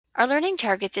Our learning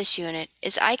target this unit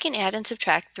is I can add and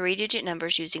subtract 3-digit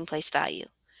numbers using place value.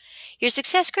 Your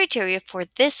success criteria for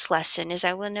this lesson is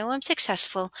I will know I'm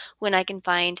successful when I can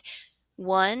find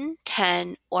 1,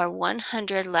 10, or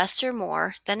 100 less or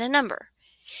more than a number.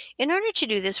 In order to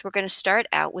do this, we're going to start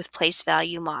out with place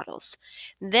value models.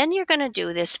 Then you're going to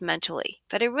do this mentally,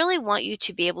 but I really want you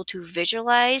to be able to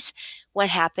visualize what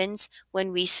happens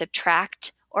when we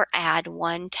subtract or add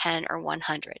 1, 10, or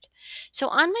 100. So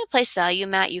on my place value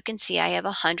mat, you can see I have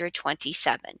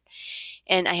 127,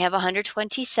 and I have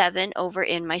 127 over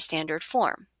in my standard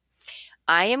form.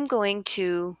 I am going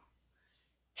to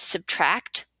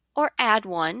subtract or add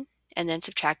 1, and then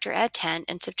subtract or add 10,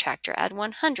 and subtract or add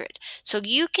 100. So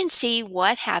you can see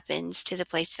what happens to the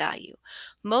place value.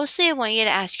 Mostly I want you to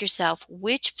ask yourself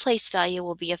which place value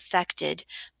will be affected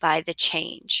by the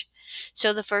change.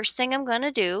 So the first thing I'm going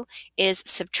to do is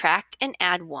subtract and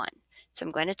add 1. So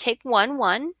I'm going to take 1,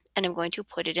 1, and I'm going to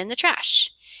put it in the trash.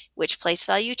 Which place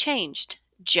value changed?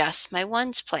 Just my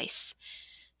ones place.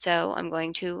 So I'm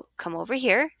going to come over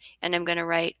here and I'm going to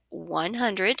write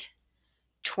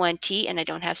 120, and I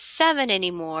don't have 7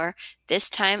 anymore. This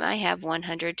time I have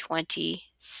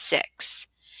 126.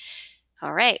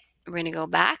 All right, we're going to go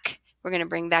back. We're going to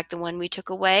bring back the one we took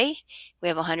away. We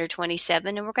have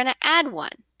 127, and we're going to add 1.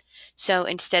 So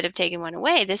instead of taking 1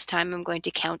 away, this time I'm going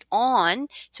to count on.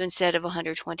 So instead of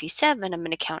 127, I'm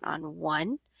going to count on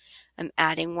 1. I'm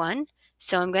adding 1.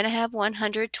 So I'm going to have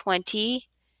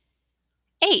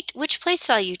 128. Which place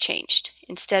value changed?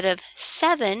 Instead of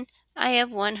 7, I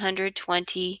have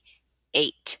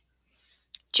 128.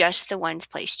 Just the ones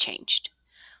place changed.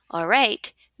 All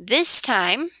right, this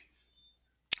time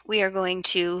we're going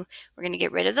to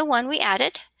get rid of the 1 we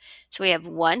added. So we have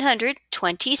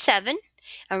 127,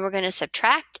 and we're going to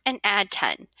subtract and add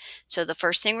 10. So the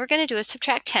first thing we're going to do is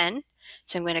subtract 10.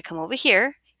 So I'm going to come over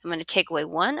here. I'm going to take away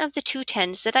one of the 2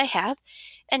 10s that I have,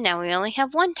 and now we only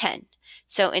have 1 10.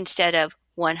 So instead of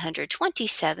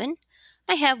 127,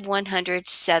 I have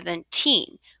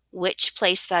 117. Which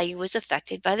place value was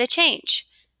affected by the change?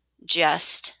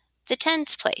 Just the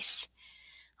tens place.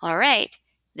 All right,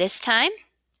 this time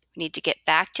we need to get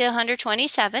back to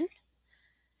 127,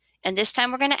 and this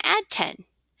time we're going to add 10.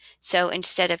 So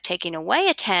instead of taking away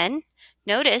a 10,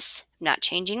 notice I'm not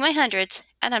changing my hundreds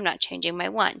and I'm not changing my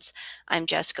ones. I'm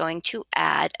just going to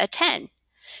add a 10.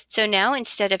 So now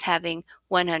instead of having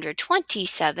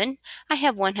 127, I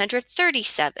have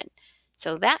 137.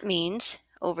 So that means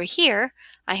over here,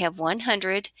 I have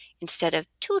 100. Instead of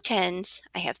 2 10s,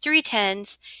 I have 3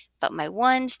 10s, but my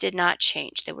ones did not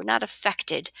change. They were not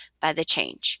affected by the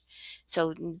change.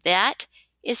 So that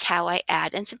is how I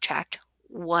add and subtract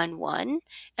 1 1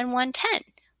 and 1 10.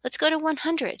 Let's go to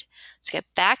 100. Let's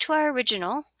get back to our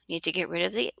original. I need to get rid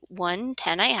of the 1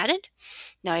 10 I added.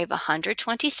 Now I have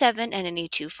 127, and I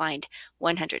need to find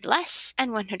 100 less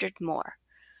and 100 more.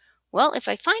 Well, if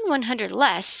I find 100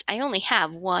 less, I only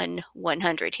have 1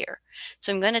 100 here.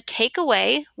 So I'm going to take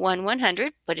away 1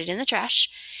 100, put it in the trash,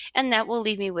 and that will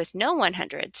leave me with no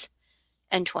 100s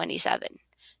and 27.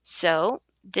 So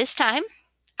this time,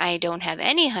 I don't have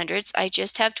any hundreds, I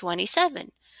just have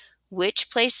 27. Which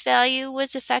place value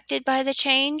was affected by the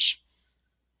change?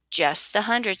 Just the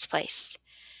hundreds place.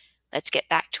 Let's get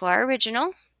back to our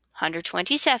original,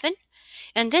 127,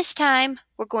 and this time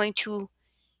we're going to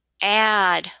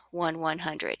add 1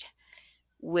 100.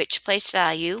 Which place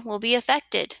value will be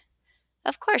affected?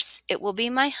 Of course, it will be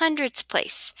my hundreds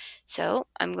place. So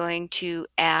I'm going to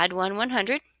add 1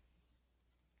 100,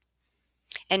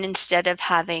 and instead of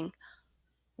having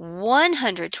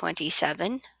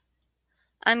 127,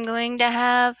 I'm going to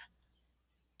have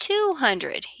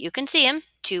 200. You can see them,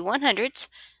 2 100s.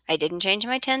 I didn't change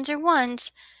my 10s or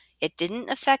 1s. It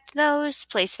didn't affect those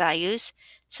place values,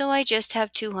 so I just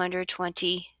have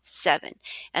 227.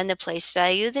 And the place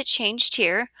value that changed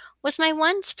here was my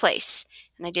ones place.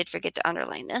 And I did forget to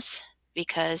underline this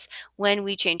because when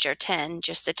we changed our 10,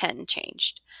 just the 10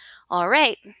 changed. All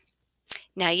right,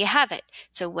 now you have it.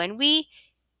 So when we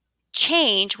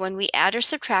add or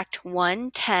subtract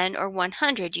 1, 10, or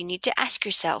 100, you need to ask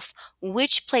yourself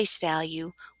which place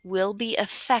value will be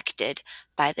affected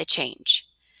by the change.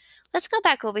 Let's go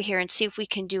back over here and see if we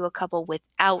can do a couple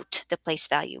without the place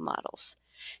value models.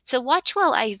 So watch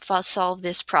while I solve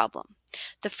this problem.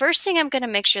 The first thing I'm going to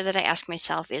make sure that I ask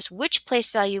myself is which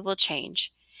place value will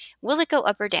change? Will it go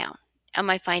up or down? Am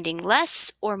I finding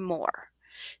less or more?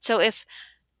 So if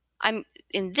I'm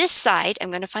in this side,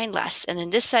 I'm going to find less, and in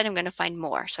this side, I'm going to find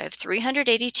more. So I have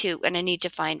 382, and I need to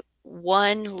find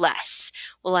one less.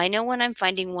 Well, I know when I'm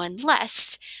finding one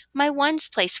less, my ones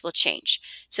place will change.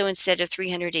 So instead of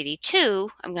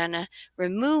 382, I'm going to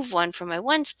remove 1 from my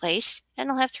ones place, and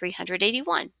I'll have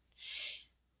 381.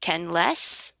 10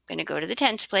 less, I'm going to go to the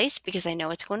tens place because I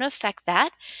know it's going to affect that.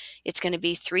 It's going to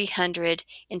be 300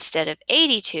 instead of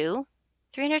 82,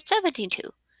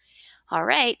 372. All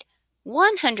right,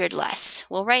 100 less.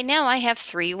 Well, right now I have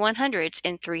 3 100s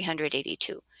in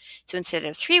 382. So instead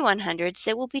of 3 100s,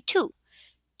 there will be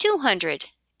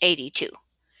 282.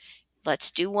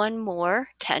 Let's do one more,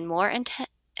 10 more, and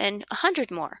 100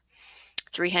 more.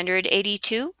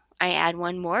 382, I add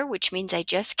one more, which means I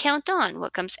just count on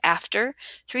what comes after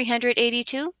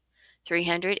 382,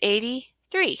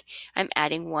 383. I'm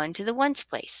adding 1 to the ones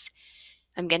place.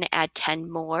 I'm going to add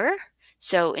 10 more.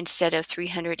 So instead of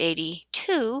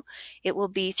 382, it will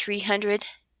be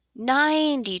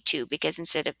 392 because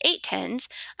instead of 8 tens,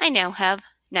 I now have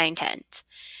 9 tens.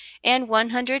 And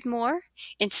 100 more,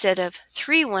 instead of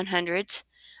 3 100s,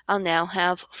 I'll now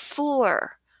have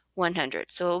 4 100s.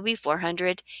 So it will be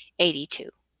 482.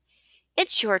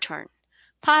 It's your turn.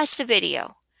 Pause the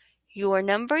video. Your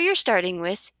number you're starting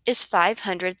with is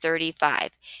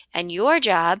 535, and your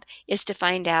job is to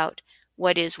find out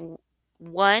what is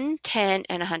 1, 10,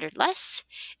 and 100 less,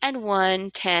 and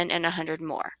 1, 10, and 100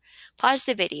 more. Pause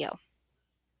the video.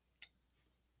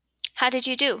 How did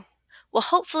you do? Well,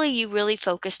 hopefully you really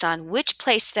focused on which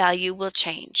place value will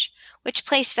change, which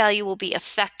place value will be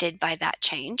affected by that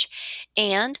change,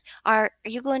 and are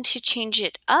you going to change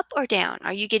it up or down?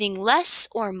 Are you getting less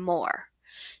or more?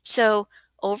 So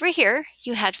over here,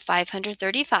 you had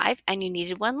 535 and you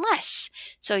needed 1 less.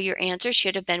 So your answer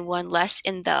should have been 1 less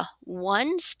in the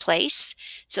ones place.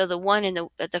 So the 1 in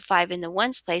the 5 in the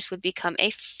ones place would become a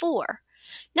 4.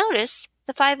 Notice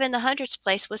the 5 in the hundreds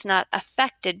place was not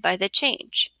affected by the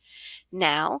change.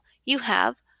 Now you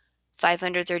have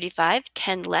 535,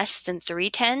 10 less than 3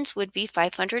 tens would be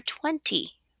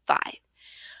 525.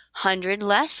 100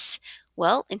 less,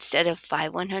 well, instead of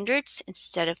 5 100s,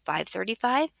 instead of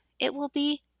 535, it will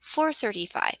be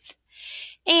 435.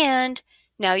 And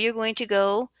now you're going to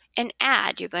go and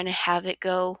add. You're going to have it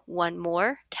go 1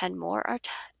 more, 10 more, or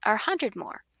 100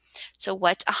 more. So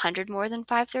what's 100 more than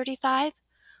 535?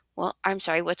 Well, I'm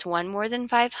sorry, what's 1 more than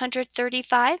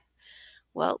 535?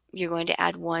 Well, you're going to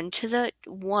add 1 to the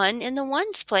 1 in the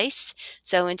ones place.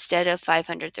 So instead of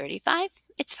 535,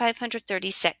 it's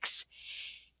 536.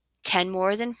 10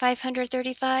 more than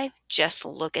 535? Just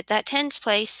look at that tens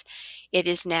place. It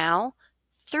is now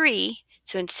 3.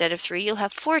 So instead of 3, you'll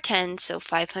have 4 tens, so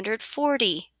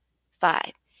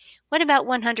 545. What about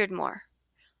 100 more?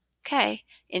 Okay,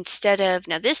 instead of,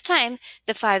 now this time,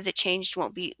 the 5 that changed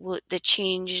the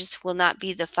changes will not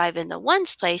be the 5 in the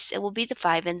ones place, it will be the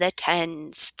 5 in the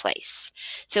tens place.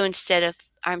 So instead of,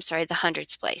 I'm sorry, the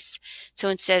hundreds place. So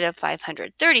instead of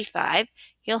 535,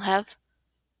 you'll have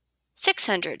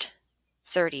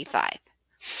 635.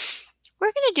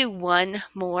 We're going to do one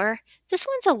more. This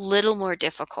one's a little more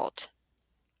difficult.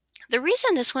 The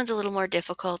reason this one's a little more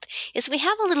difficult is we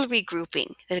have a little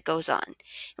regrouping that goes on.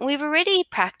 And we've already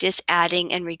practiced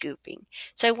adding and regrouping.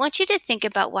 So I want you to think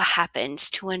about what happens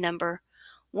to a number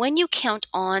when you count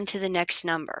on to the next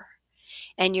number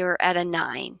and you're at a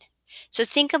 9. So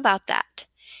think about that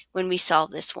when we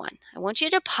solve this one. I want you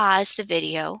to pause the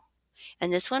video,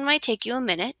 and this one might take you a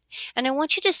minute, and I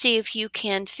want you to see if you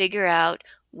can figure out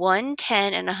 1,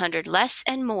 10, and 100 less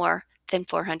and more than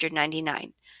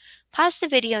 499. Pause the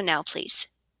video now, please.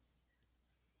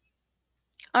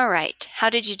 All right, how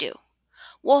did you do?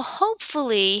 Well,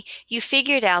 hopefully you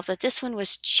figured out that this one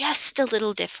was just a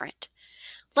little different.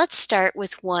 Let's start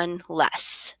with 1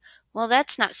 less. Well,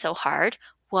 that's not so hard.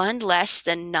 1 less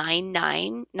than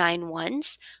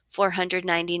 9991s,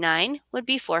 499 would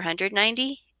be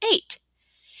 498.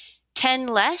 10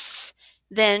 less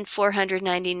than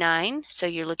 499, so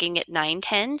you're looking at 9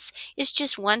 tens, is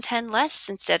just 1 10 less.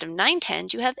 Instead of 9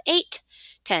 tens, you have 8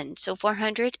 tens, so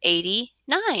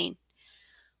 489.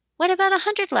 What about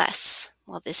 100 less?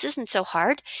 Well, this isn't so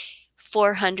hard.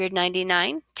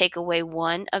 499, take away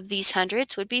 1 of these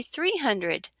hundreds would be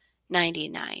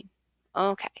 399.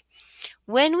 Okay.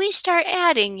 When we start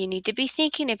adding, you need to be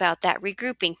thinking about that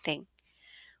regrouping thing.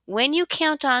 When you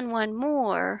count on 1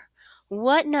 more,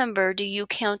 what number do you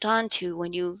count on to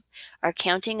when you are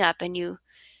counting up and you're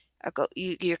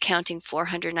counting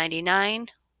 499?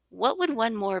 What would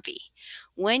 1 more be?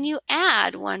 When you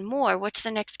add 1 more, what's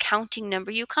the next counting number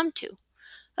you come to?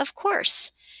 Of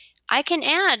course, I can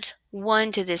add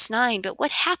 1 to this 9, but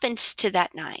what happens to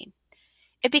that 9?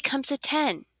 It becomes a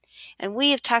 10. And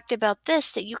we have talked about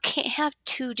this, that you can't have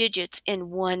two digits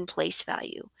in one place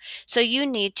value. So you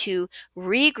need to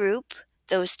regroup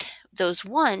those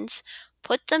ones,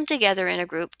 put them together in a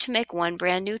group to make one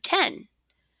brand new 10.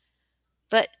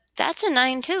 But that's a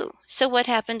 9 too. So what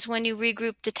happens when you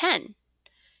regroup the 10?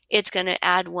 It's going to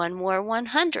add one more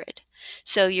 100.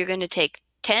 So you're going to take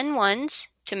 10 ones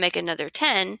to make another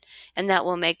 10, and that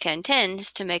will make 10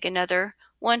 tens to make another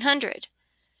 100.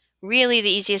 Really, the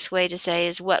easiest way to say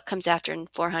is what comes after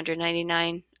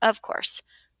 499? Of course,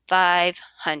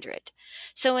 500.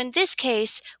 So in this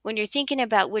case, when you're thinking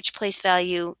about which place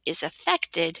value is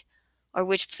affected or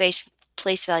which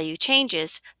place value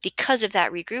changes, because of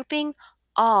that regrouping,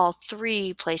 all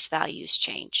three place values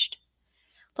changed.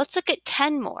 Let's look at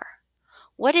 10 more.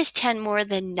 What is 10 more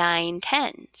than 9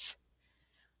 tens?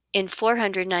 In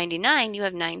 499, you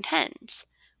have 9 tens.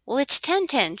 Well, it's 10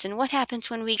 tens, and what happens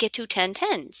when we get to 10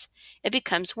 tens? It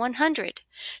becomes 100.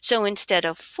 So instead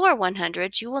of 4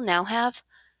 100s, you will now have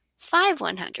 5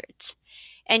 100s.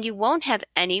 And you won't have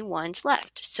any ones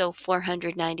left. So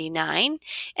 499.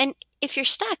 And if you're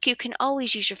stuck, you can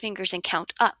always use your fingers and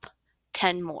count up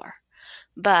 10 more.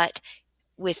 But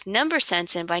with number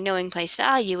sense and by knowing place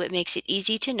value, it makes it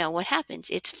easy to know what happens.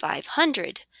 It's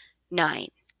 509.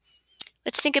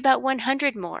 Let's think about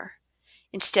 100 more.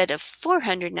 Instead of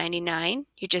 499,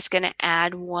 you're just going to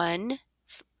add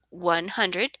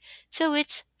 100, so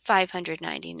it's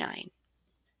 599.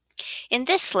 In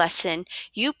this lesson,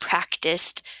 you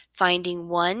practiced finding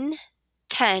 1,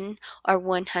 10, or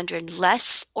 100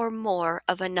 less or more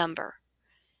of a number.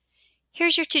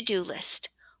 Here's your to-do list.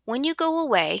 When you go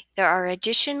away, there are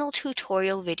additional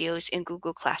tutorial videos in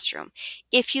Google Classroom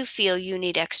if you feel you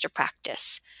need extra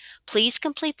practice. Please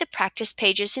complete the practice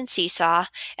pages in Seesaw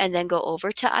and then go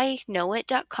over to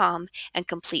iknowit.com and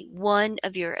complete one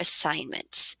of your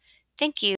assignments. Thank you.